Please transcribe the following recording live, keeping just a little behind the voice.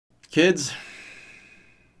Kids,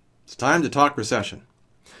 it's time to talk recession.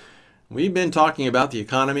 We've been talking about the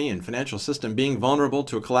economy and financial system being vulnerable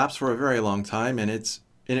to a collapse for a very long time, and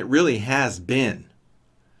it really has been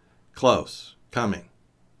close coming.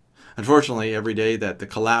 Unfortunately, every day that the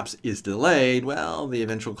collapse is delayed, well, the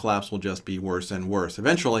eventual collapse will just be worse and worse.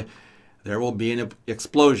 Eventually, there will be an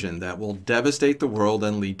explosion that will devastate the world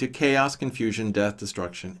and lead to chaos, confusion, death,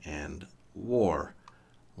 destruction, and war.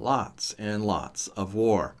 Lots and lots of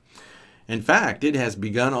war. In fact, it has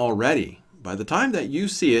begun already. By the time that you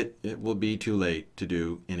see it, it will be too late to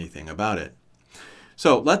do anything about it.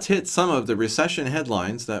 So let's hit some of the recession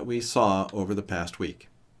headlines that we saw over the past week.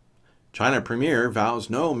 China Premier vows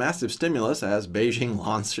no massive stimulus as Beijing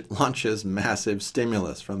launches massive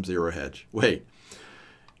stimulus from Zero Hedge. Wait,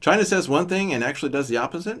 China says one thing and actually does the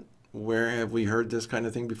opposite? Where have we heard this kind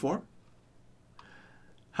of thing before?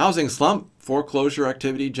 Housing slump, foreclosure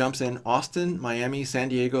activity jumps in Austin, Miami, San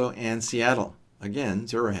Diego, and Seattle. Again,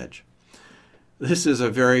 Zero Hedge. This is a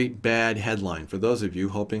very bad headline for those of you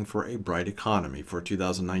hoping for a bright economy for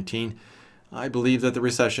 2019. I believe that the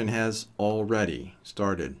recession has already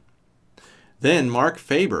started. Then Mark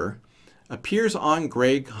Faber appears on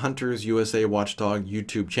Greg Hunter's USA Watchdog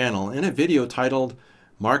YouTube channel in a video titled,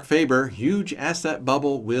 "Mark Faber, Huge Asset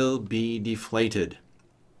Bubble Will Be Deflated."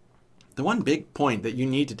 The one big point that you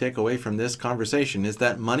need to take away from this conversation is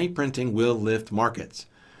that money printing will lift markets.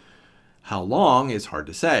 How long is hard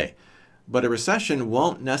to say, but a recession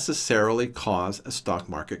won't necessarily cause a stock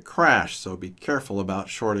market crash, so be careful about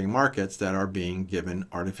shorting markets that are being given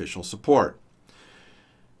artificial support.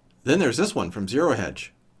 Then there's this one from Zero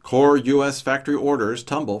Hedge. Core U.S. factory orders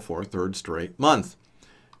tumble for a third straight month.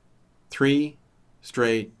 3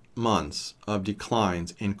 straight months of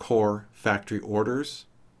declines in core factory orders.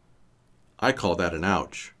 I call that an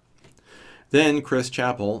ouch. Then Chris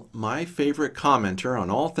Chappell, my favorite commenter on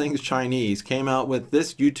all things Chinese, came out with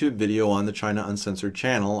this YouTube video on the China Uncensored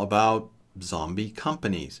channel about zombie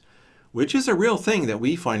companies, which is a real thing that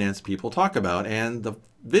we finance people talk about, and the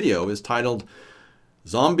video is titled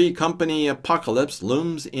 "Zombie Company Apocalypse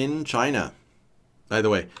Looms in China." By the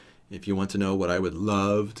way, if you want to know what I would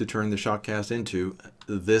love to turn the ShockCast into,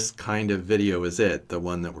 this kind of video is it, the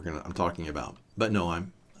one that I'm talking about. But no,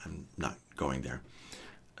 I'm not going there,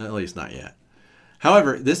 at least not yet.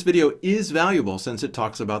 However, this video is valuable since it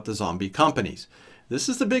talks about the zombie companies. This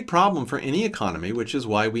is the big problem for any economy, which is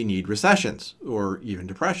why we need recessions or even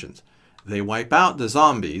depressions. They wipe out the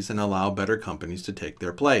zombies and allow better companies to take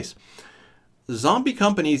their place. Zombie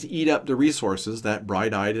companies eat up the resources that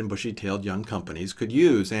bright-eyed and bushy-tailed young companies could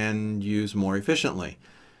use and use more efficiently.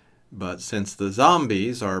 But since the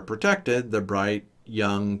zombies are protected, the bright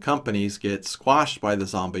young companies get squashed by the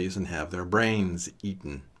zombies and have their brains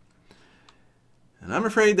eaten. And I'm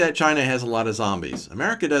afraid that China has a lot of zombies.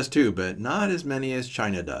 America does too, but not as many as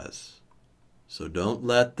China does. So don't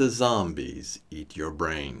let the zombies eat your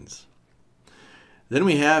brains. Then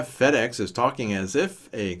we have FedEx is talking as if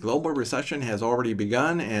a global recession has already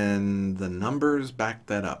begun, and the numbers back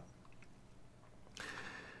that up.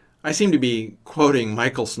 I seem to be quoting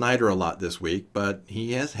Michael Snyder a lot this week, but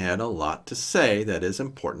he has had a lot to say that is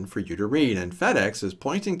important for you to read, and FedEx is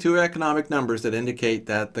pointing to economic numbers that indicate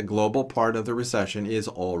that the global part of the recession is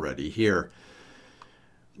already here.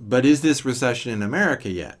 But is this recession in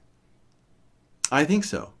America yet? I think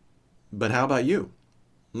so. But how about you?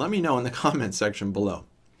 Let me know in the comments section below.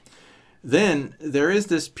 Then there is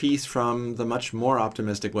this piece from the much more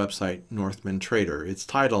optimistic website Northman Trader. It's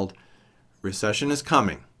titled, "Recession is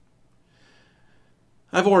Coming."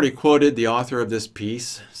 I've already quoted the author of this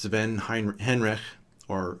piece, Sven Henrich,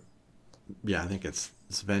 I think it's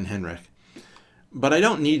Sven Henrich. But I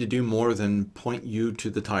don't need to do more than point you to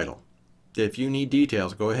the title. If you need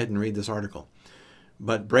details, go ahead and read this article.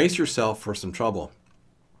 But brace yourself for some trouble.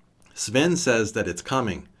 Sven says that it's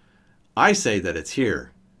coming. I say that it's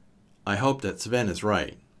here. I hope that Sven is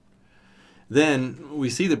right. Then we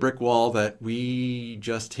see the brick wall that we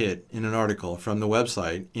just hit in an article from the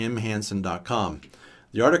website mhansen.com.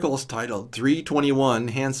 The article is titled 321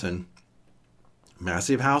 Hansen,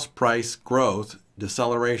 Massive House Price Growth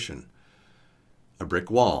Deceleration, a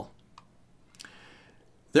Brick Wall.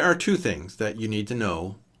 There are two things that you need to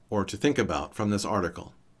know or to think about from this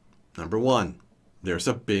article. Number one, there's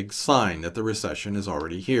a big sign that the recession is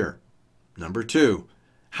already here. Number two,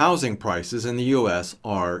 housing prices in the U.S.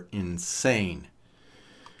 are insane.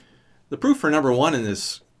 The proof for number one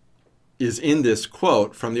is in this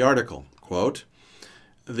quote from the article. Quote,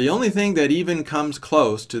 "The only thing that even comes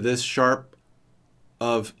close to this sharp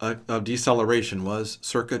of deceleration was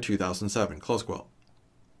circa 2007, close quote."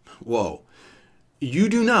 Whoa. You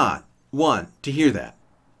do not want to hear that.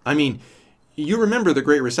 I mean, you remember the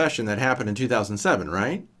Great Recession that happened in 2007,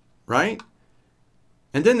 right? Right?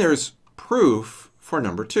 And then there's proof for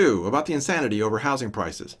number two about the insanity over housing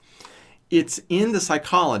prices. It's in the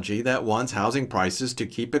psychology that wants housing prices to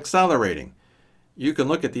keep accelerating. You can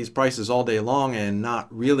look at these prices all day long and not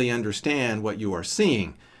really understand what you are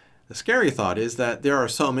seeing. The scary thought is that there are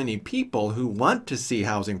so many people who want to see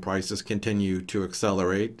housing prices continue to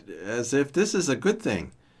accelerate as if this is a good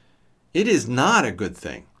thing. It is not a good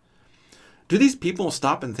thing. Do these people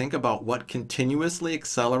stop and think about what continuously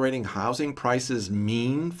accelerating housing prices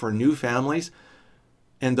mean for new families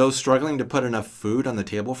and those struggling to put enough food on the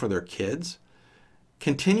table for their kids?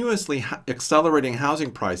 Continuously accelerating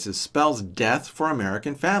housing prices spells death for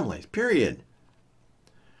American families, period.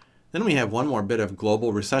 Then we have one more bit of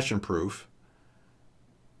global recession proof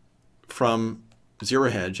from Zero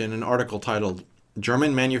Hedge in an article titled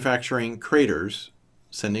German Manufacturing Craters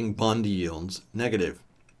Sending Bond Yields Negative.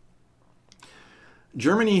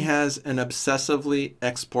 Germany has an obsessively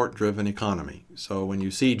export-driven economy. So when you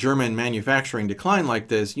see German manufacturing decline like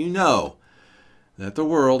this, you know that the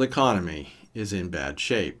world economy is in bad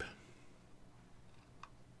shape.